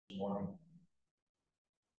morning.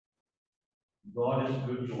 God is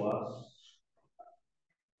good to us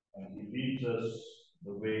and He leads us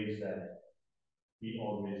the ways that He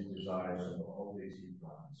always desires and always He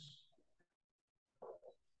plans.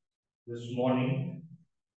 This morning,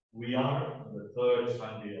 we are on the third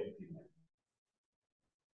Sunday of the Lent.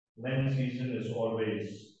 Lent season is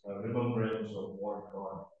always a remembrance of what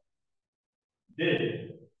God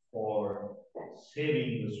did for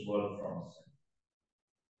saving this world from sin.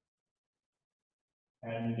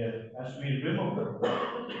 And as we remember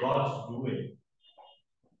what God's doing,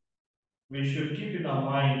 we should keep in our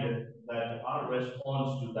mind that our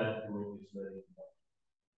response to that doing is very important.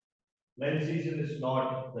 Lent season is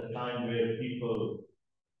not the time where people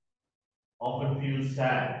often feel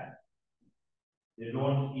sad. They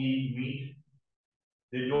don't eat meat.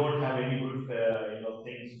 They don't have any good,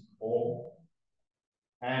 things at home.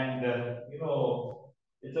 And,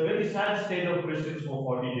 it's a very sad state of Christians for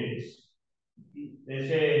 40 days. They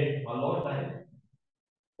say, our Lord died.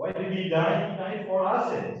 Why did He die? He died for our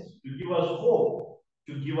sins, to give us hope,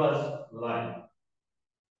 to give us life.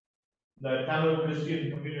 The Tamil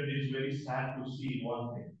Christian community is very sad to see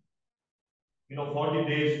one thing. 40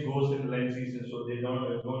 days goes in Lent season, so they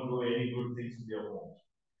don't do any good things in their homes.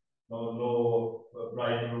 No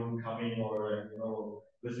bridegroom coming or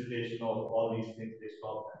visitation of all these things. They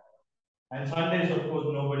stop that. And Sundays, of course,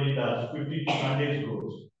 nobody does. 52 Sundays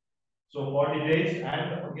goes. So 40 days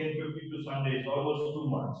and again 52 Sundays, almost 2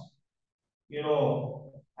 months.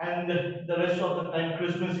 And the rest of the time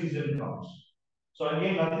Christmas season comes. So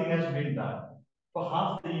again, nothing has been done. For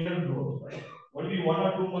half the year goes, right? Only 1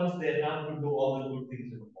 or 2 months they have to do all the good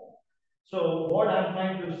things in the home. So what I'm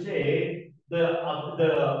trying to say, the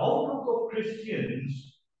outlook of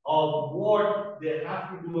Christians of what they have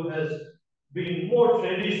to do has been more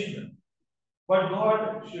traditional. But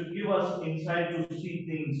God should give us insight to see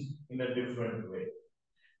things in a different way.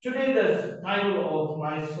 Today, the title of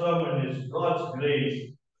my sermon is God's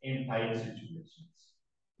Grace in Tight Situations.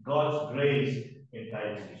 God's Grace in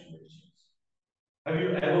Tight Situations. Have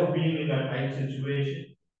you ever been in a tight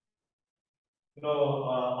situation?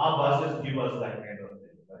 Our buses give us that kind of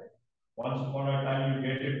thing, right? Once upon a time, you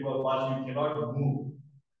get into a bus, you cannot move.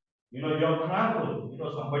 You're crumpled.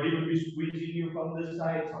 Somebody will be squeezing you from this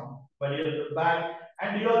side, somebody at the back,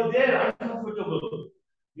 and you're there uncomfortable.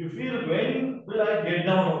 You feel, when will I get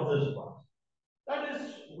down of this bus? That is,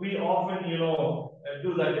 we often,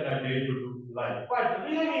 do that in our day-to-day life. But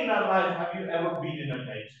really in our life, have you ever been in a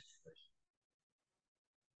tight situation?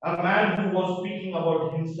 A man who was speaking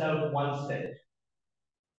about himself once said,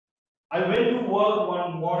 I went to work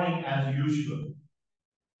one morning as usual.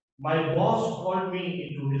 My boss called me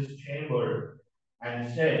into his chamber and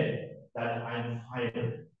said that I'm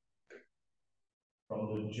fired from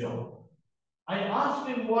the job. I asked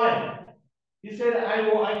him why. He said,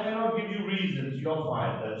 I cannot give you reasons. You're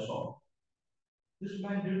fired, that's all. This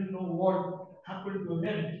man didn't know what happened to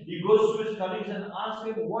him. He goes to his colleagues and asks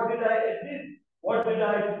him, what did I did? What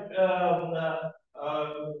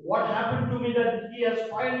happened to me that he has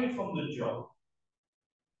fired me from the job?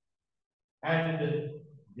 And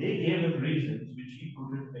they gave him reasons which he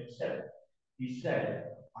couldn't accept. He said,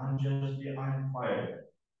 unjustly I'm fired.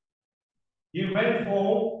 He went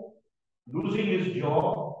home, losing his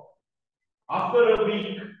job. After a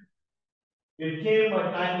week, it came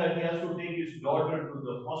a time that he has to take his daughter to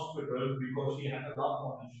the hospital because she had a lump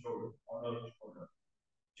on her shoulder.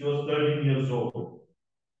 She was 13 years old.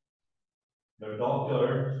 The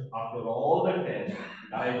doctor, after all the tests,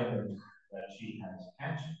 diagnosed that she has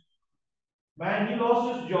cancer. Man, he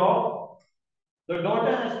lost his job. The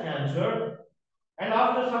daughter has cancer. And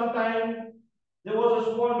after some time, there was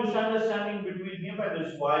a small misunderstanding between him and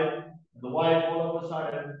his wife. The wife all of a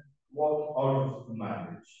sudden walked out of the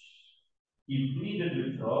marriage. He pleaded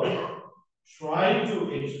with her, tried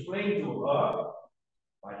to explain to her,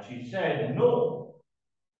 but she said no.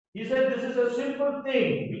 He said, this is a simple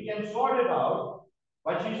thing. We can sort it out.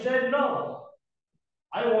 But she said, no,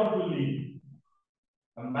 I want to leave.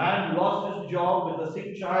 A man lost his job with a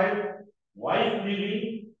sick child, wife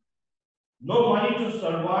leaving, no money to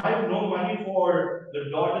survive, no money for the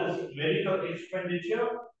daughter's medical expenditure.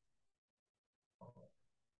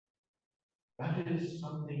 That is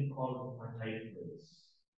something called a tight place.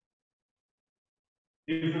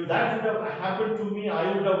 If that would have happened to me,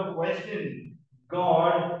 I would have questioned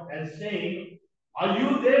God and saying, are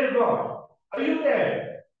you there, God? Are you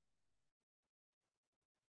there?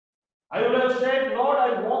 I would have said, Lord,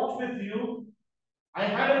 I walked with you. I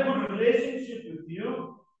had a good relationship with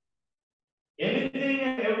you. Anything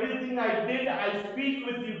and everything I did, I speak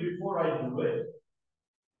with you before I do it.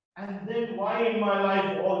 And then why in my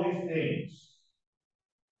life all these things?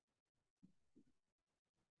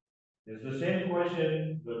 It's the same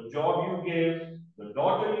question, the job you gave, the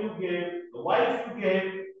daughter you gave, the wife you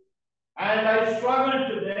gave, and I struggle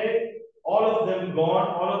today, all of them gone,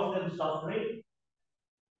 all of them suffering.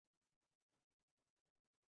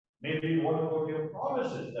 Maybe what about your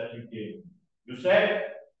promises that you gave? You said,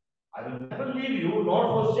 I will never leave you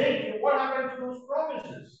nor forsake you. What happened to those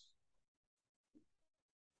promises?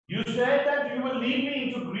 You said that you will lead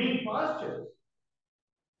me into green pastures.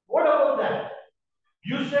 What about that?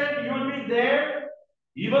 You said you will be there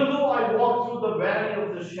even though I walk through the valley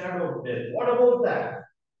of the shadow of death. What about that?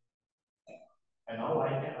 And now I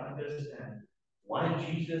can understand why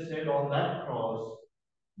Jesus said on that cross,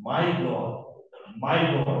 my God,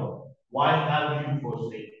 why have you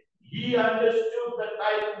forsaken? He understood the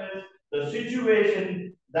tightness, the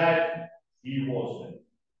situation that he was in.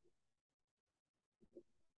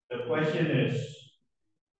 The question is,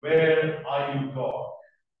 where are you, God,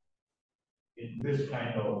 in this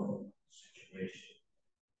kind of situation?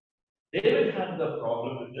 David had the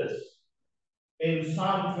problem with this. In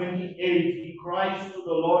Psalm 28, he cries to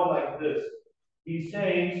the Lord like this. He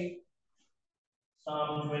says,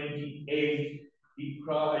 Psalm 28, he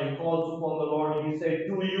calls upon the Lord. He said,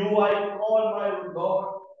 to you I call, my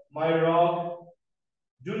God, my rock.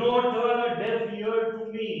 Do not turn a deaf ear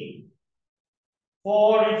to me.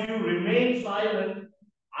 For if you remain silent,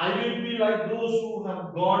 I will be like those who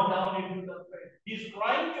have gone down into the pit. He's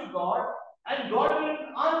crying to God, and God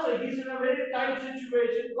didn't answer. He's in a very tight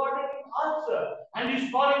situation. God didn't answer. And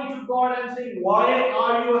he's calling to God and saying, why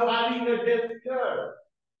are you having a deaf ear?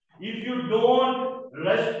 If you don't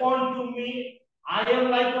respond to me, I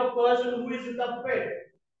am like a person who is in the pit.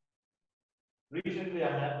 Recently,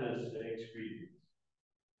 I had this experience.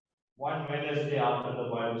 One Wednesday after the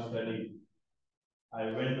Bible study, I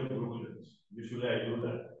went to Brooklyn. Usually I do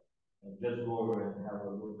that. I just go over and have a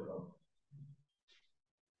look around.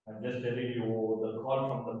 I'm just telling you, the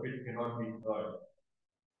call from the pit cannot be heard.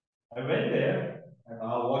 I went there, and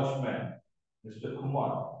our watchman, Mr.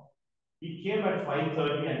 Kumar, he came at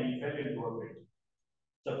 5:30 and he fell into a pit.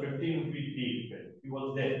 It's a 15 feet deep pit. He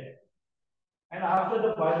was there. And after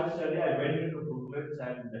the Bible study, I went into Brooklyn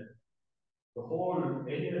and the whole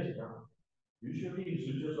area is dark. Usually he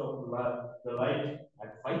switches off the light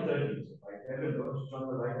at 5:30. So I tell him, don't switch on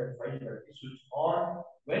the light at 5:30. Switch on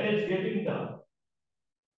when it's getting dark.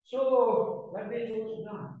 So that day it was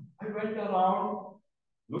dark. I went around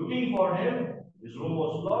looking for him. His room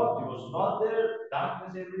was locked. He was not there.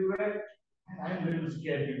 Darkness everywhere. And I'm a little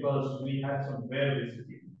scared because we had some bear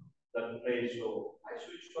visiting that place. So I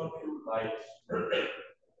switched on few lights.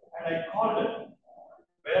 And I called him,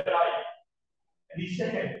 where are you? And he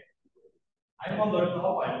said, I'm on the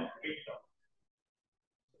top, I'm picked up.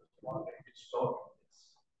 One minute, stop this.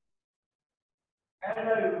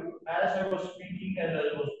 And as I was speaking and I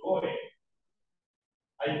was going,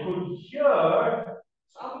 I could hear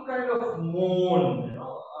some kind of moan,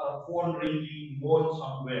 a phone ringing, moan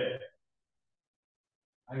somewhere.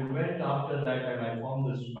 I went after that and I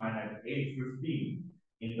found this man at 8:15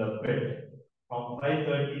 in the bed. From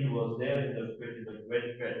 5:30 he was there in the bed, in the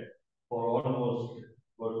wet bed for almost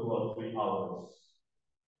 2 or 3 hours.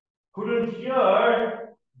 Couldn't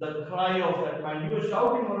hear the cry of that man. He was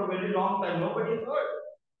shouting for a very long time. Nobody heard.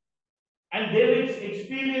 And David's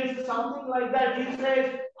experience something like that. He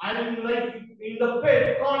says, I'm like in the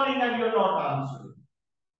pit calling and you're not answering.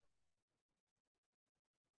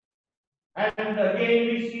 And again,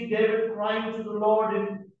 we see David crying to the Lord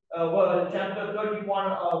in chapter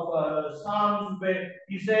 31 of Psalms, where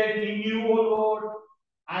he said, in you, O Lord,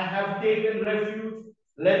 I have taken refuge.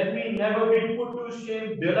 Let me never be put to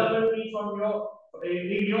shame. Deliver me from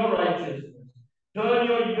in your righteousness. Turn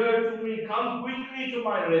your ear to me. Come quickly to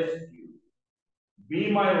my rescue.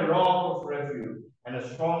 Be my rock of refuge and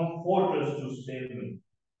a strong fortress to save me.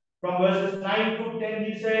 From verses 9 to 10,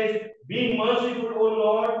 he says, be merciful, O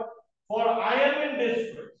Lord, for I am in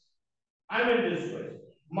distress. I am in distress.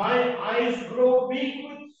 My eyes grow weak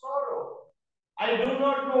with sorrow. I do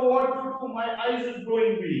not know what to do. My eyes is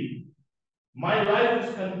growing weak. My life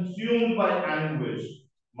is consumed by anguish.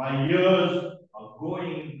 My years are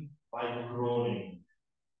going by groaning.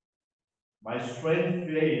 My strength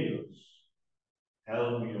fails.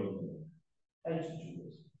 Help me, O Lord. Thanks,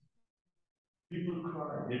 Jesus. People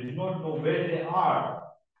cry. They do not know where they are.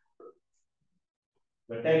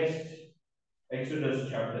 The text, Exodus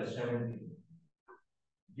chapter 17,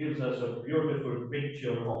 gives us a beautiful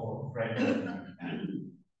picture of a friend,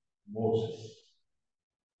 Moses.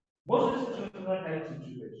 Moses is in a tight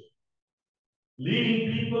situation,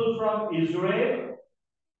 leading people from Israel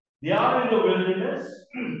They are in the wilderness.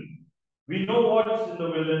 We know what's in the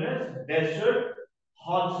wilderness: desert,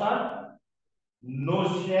 hot sun,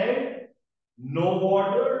 no shade, no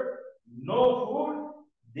water, no food.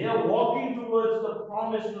 They are walking towards the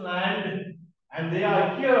promised land, and they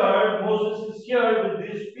are here. Moses is here with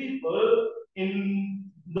these people in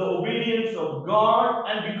the obedience of God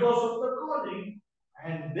and because of the calling.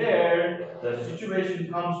 And there, the situation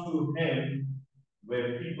comes to him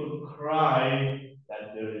where people cry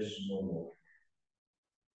that there is no more.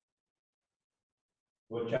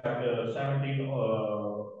 Or chapter 17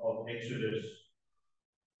 of Exodus.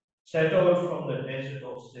 Set out from the desert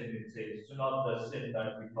of sin, it says. It's not the sin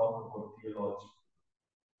that we talk about theology.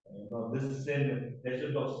 This sin,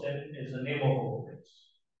 desert of sin, is the name of a place.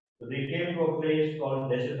 So they came to a place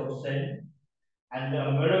called desert of sin, and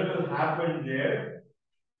a miracle happened there,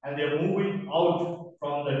 and they're moving out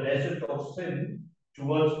from the desert of sin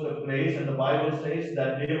towards the place, and the Bible says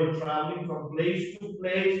that they were traveling from place to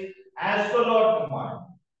place as the Lord commanded.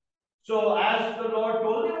 So as the Lord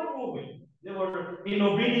told, they were moving. They were in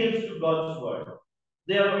obedience to God's word.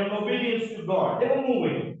 They are in obedience to God. They were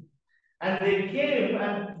moving. And they came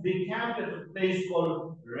and they camped at a place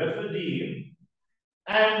called Rephidim.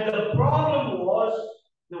 And the problem was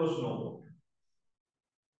there was no water.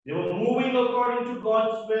 They were moving according to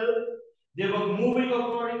God's will. They were moving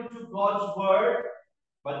according to God's word.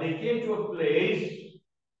 But they came to a place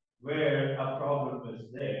where a problem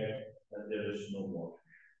is there that there is no water.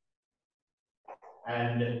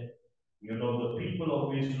 And the people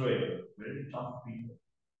of Israel, very tough people,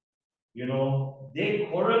 they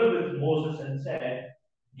quarreled with Moses and said,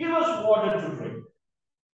 "Give us water to drink."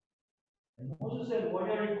 And Moses said, "Why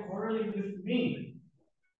are you quarreling with me?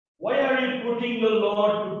 Why are you putting the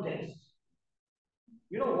Lord to test?"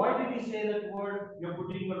 Why did he say that word? You're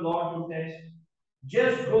putting the Lord to test.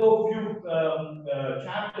 Just go a few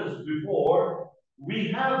chapters before, we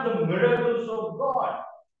have the miracles of God.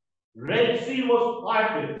 Red Sea was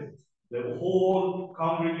parted. The whole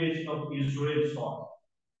congregation of Israel saw it.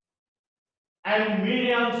 And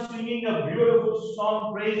Miriam singing a beautiful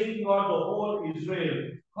song praising God, the whole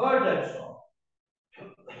Israel heard that song.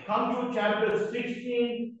 Come to chapter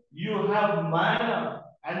 16, you have manna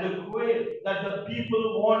and the quail that the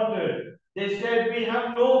people wanted. They said, "We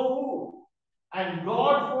have no food." And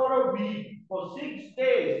God, for a week, for 6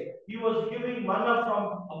 days, He was giving manna from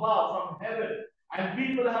above, from heaven. And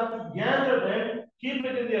people have to gather them, keep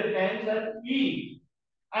it in their tents, and eat.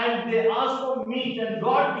 And they asked for meat, and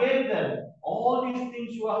God gave them. All these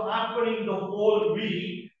things were happening the whole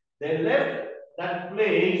week. They left that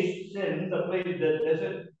place, Sin, the place, the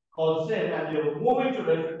desert called Sin, and they were moving to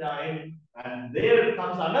Rephidim. And there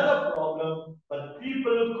comes another problem, but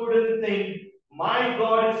people couldn't think, my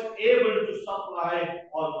God is able to supply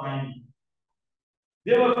all my needs.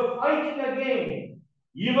 They were fighting again.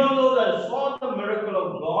 Even though they saw the miracle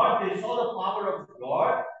of God, they saw the power of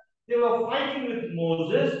God, they were fighting with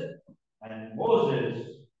Moses, and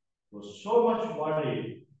Moses was so much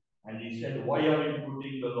worried. And he said, "Why are you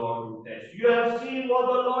putting the Lord to test? You have seen what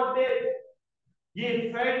the Lord did.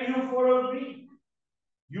 He fed you for a week.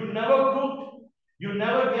 You never cooked. You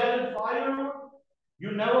never gathered firewood.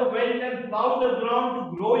 You never went and plowed the ground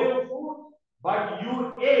to grow your food. But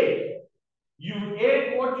you ate. You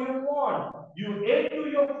ate what you want. You ate to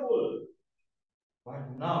your full. But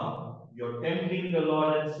now you're tempting the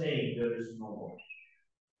Lord and saying there is no more."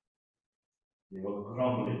 They were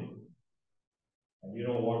grumbling. And you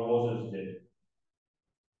know what Moses did?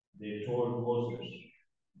 They told Moses,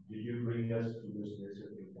 "Did you bring us to this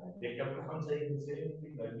desert time?" They kept on saying the same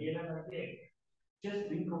thing again and again. Just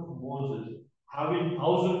think of Moses having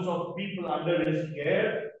thousands of people under his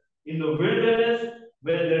care in the wilderness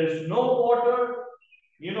where there is no water.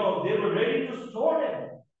 They were ready to stone him.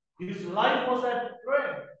 His life was at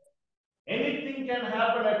threat. Anything can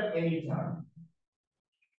happen at any time.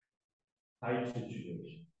 Tight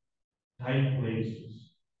situation, tight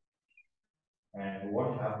places. And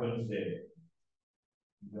what happens there?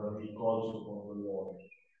 He calls upon the Lord.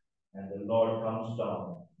 And the Lord comes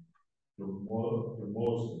down to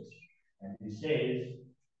Moses. And he says,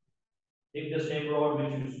 "Take the same rod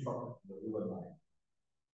which you struck the river Nile.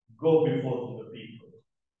 Go before the people.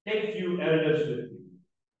 Take few elders with you.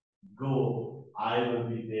 Go, I will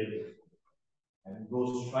be there with you. And go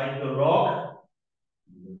strike the rock,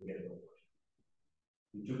 you will get over."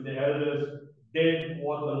 He took the elders, did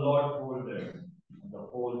what the Lord told them, and the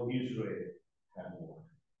whole Israel had water.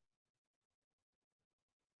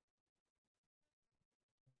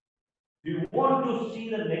 If we want to see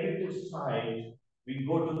the negative side, we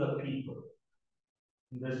go to the people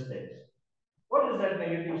in this text. What is that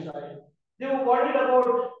negative side? They were worried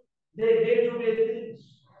about their day-to-day things.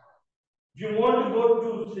 If you want to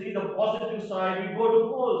go to see the positive side, we go to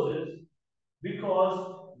Moses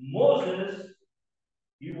because Moses,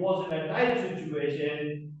 he was in a tight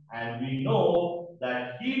situation, and we know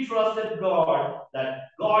that he trusted God, that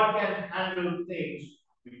God can handle things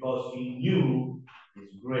because he knew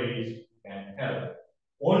his grace can help.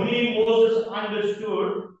 Only Moses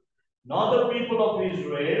understood, not the people of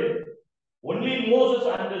Israel. Only Moses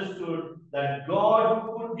understood that God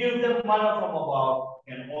who could give them manna from above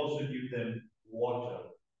can also give them water.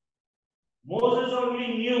 Moses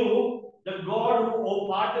only knew the God who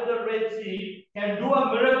parted the Red Sea can do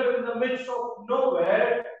a miracle in the midst of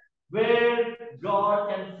nowhere where God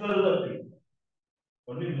can fill the people.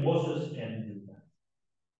 Only Moses can do that.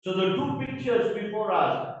 So the two pictures before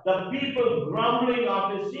us, the people grumbling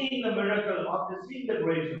after seeing the miracle, after seeing the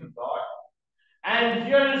grace of God. And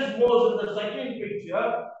here is Moses, the second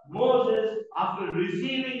picture. Moses, after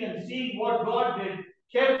receiving and seeing what God did,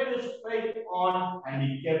 kept his faith on and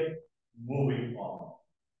he kept moving on.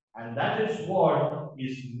 And that is what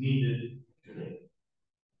is needed today.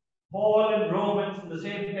 Paul in Romans, in the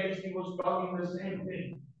same text, he was talking the same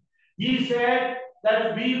thing. He said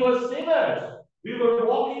that we were sinners. We were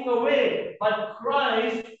walking away, but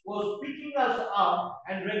Christ was picking us up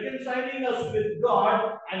and reconciling us with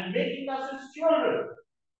God and making us his children.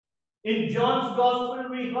 In John's Gospel,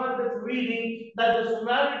 we heard that reading that the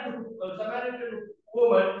Samaritan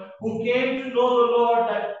woman who came to know the Lord,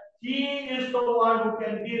 that he is the one who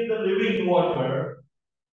can give the living water.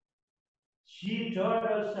 She turned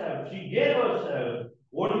herself, she gave herself.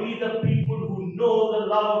 Only the people who know the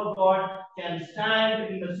love of God can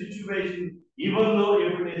stand in a situation, even though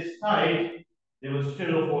if it is tight, they will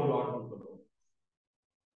still hold on to the Lord.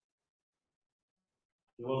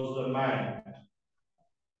 There was a man,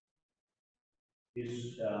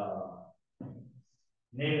 his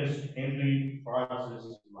name is Henry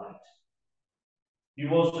Francis Light. He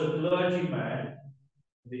was a clergyman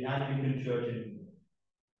in the Anglican Church in England.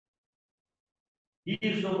 He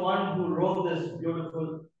is the one who wrote this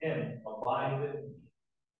beautiful hymn, Abide with Me.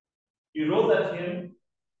 He wrote that hymn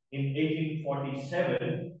in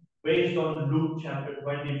 1847 based on Luke chapter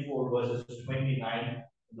 24, verses 29,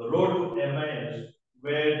 the road to Emmaus,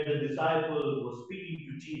 where the disciples were speaking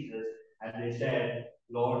to Jesus and they said,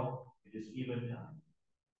 Lord, it is even time.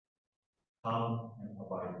 Come and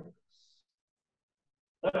abide with us.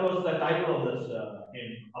 That was the title of this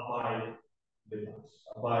hymn, Abide with Us.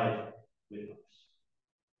 Abide with us.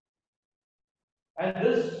 And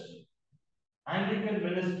this Anglican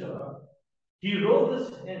minister, he wrote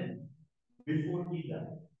this hymn before he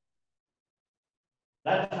died.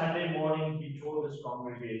 That Sunday morning, he told his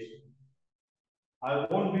congregation, I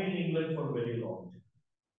won't be in England for very long.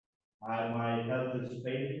 My health is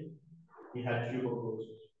failing. He had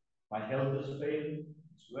tuberculosis. My health is failing.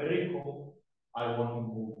 It's very cold. I want to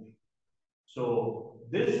move. So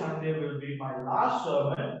this Sunday will be my last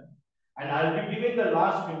sermon, and I'll be giving the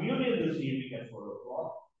last communion this evening at 4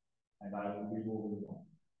 o'clock, and I will be moving on.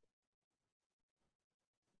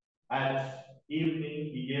 At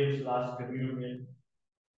evening, he gave his last communion.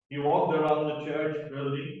 He walked around the church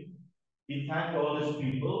building. He thanked all his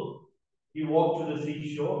people. He walked to the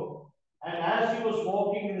seashore. And as he was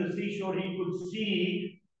walking in the seashore, he could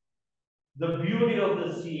see the beauty of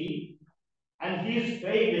the sea. And he's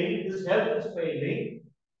failing, his health is failing.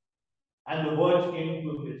 And the words came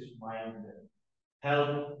to his mind,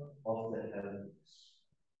 help of the helpless.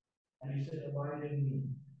 And he said, abide in me.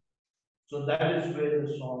 So that is where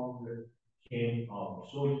the song came out.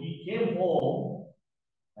 So he came home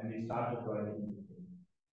and he started writing,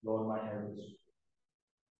 Lord, my health is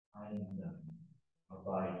I am done.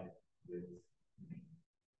 Abide with me.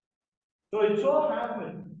 So it so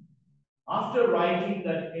happened, after writing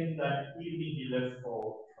that in that evening, he left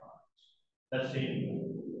for France. That same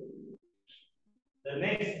evening. The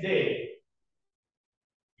next day,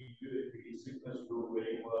 his sickness grew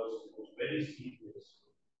very worse. It was very serious.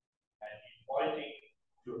 And he pointing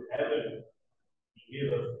to heaven, he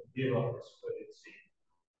gave up his spirit, saying,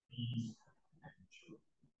 peace and joy.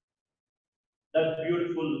 That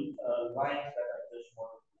beautiful lines that I just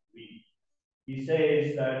wanted to read. He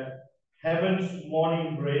says that heaven's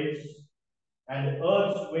morning breaks and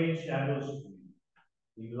earth's wing shadows flee.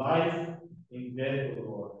 In life, in death, O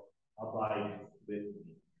Lord, abide with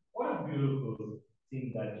me. What a beautiful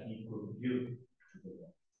thing that he could give to the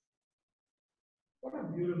Lord. What a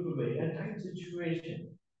beautiful way, a tight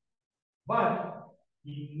situation. But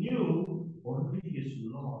he knew only his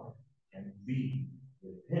Lord can be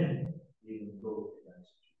with him, even though in that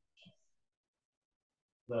situation.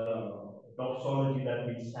 The doxology that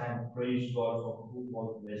we sang, praise God from whom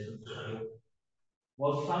all blessings flow,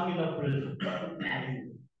 was sung in a prison.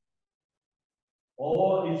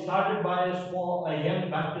 Or it started by a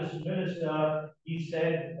young Baptist minister. He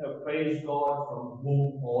said, praise God from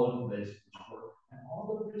whom all blessings flow. And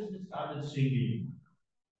all the prisoners started singing,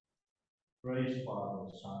 praise Father,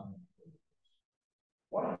 Son, and Holy Ghost.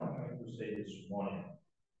 What I'm trying to say this morning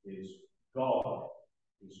is God,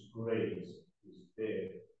 His grace is there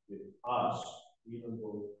with us, even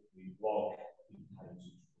though we walk in tight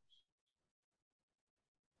situations.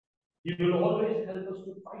 He will always help us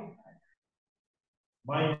to fight back.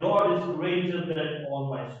 My God is greater than all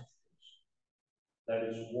my situations. That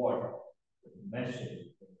is what the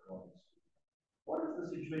message that God is giving. What is the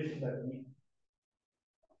situation that we?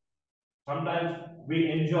 Sometimes we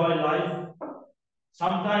enjoy life.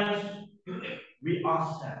 Sometimes we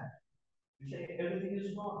are sad. We say everything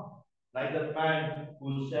is gone. Like the man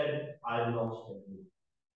who said, I lost everything.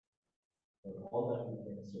 But all that we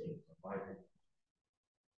can say is the Bible.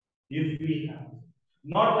 If we have,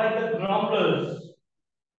 not like the grumblers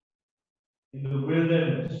in the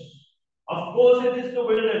wilderness. Of course, it is the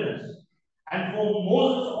wilderness. And for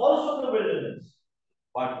Moses, also the wilderness.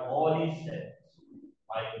 But all he said,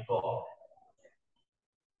 my God,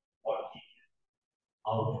 what he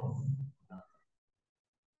out of nothing.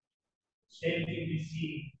 Same thing we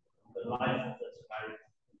see in the life of the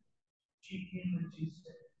Samaritan. She came and she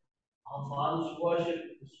said, our fathers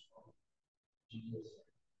worshipped this God. Jesus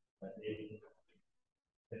said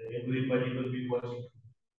that everybody will be worshipping.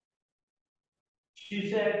 She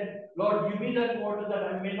said, Lord, give me that water that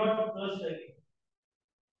I may not thirst again.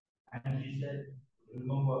 And he said,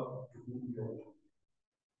 remember to whom you are.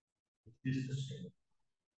 It is the same.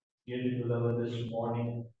 Dearly beloved, this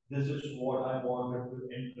morning, this is what I wanted to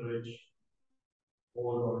encourage.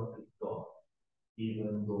 Hold on to God,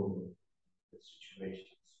 even though the situations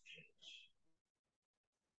change.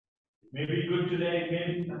 It may be good today, it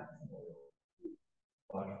may be bad tomorrow,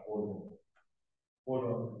 but hold on. Hold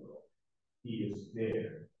on to God. He is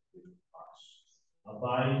there with us.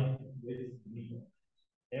 Abide with me.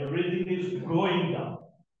 Everything is going down.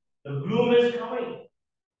 The gloom is coming.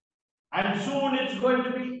 And soon it's going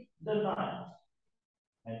to be the night.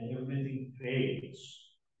 And everything fades.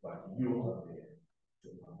 But you are there to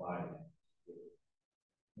abide with.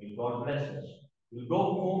 May God bless us. We'll go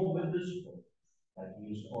home with this hope that He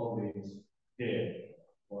is always there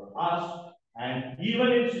for us. And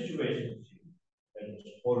even in situations, let us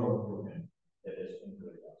hold on to Him. Let us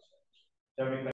encourage ourselves.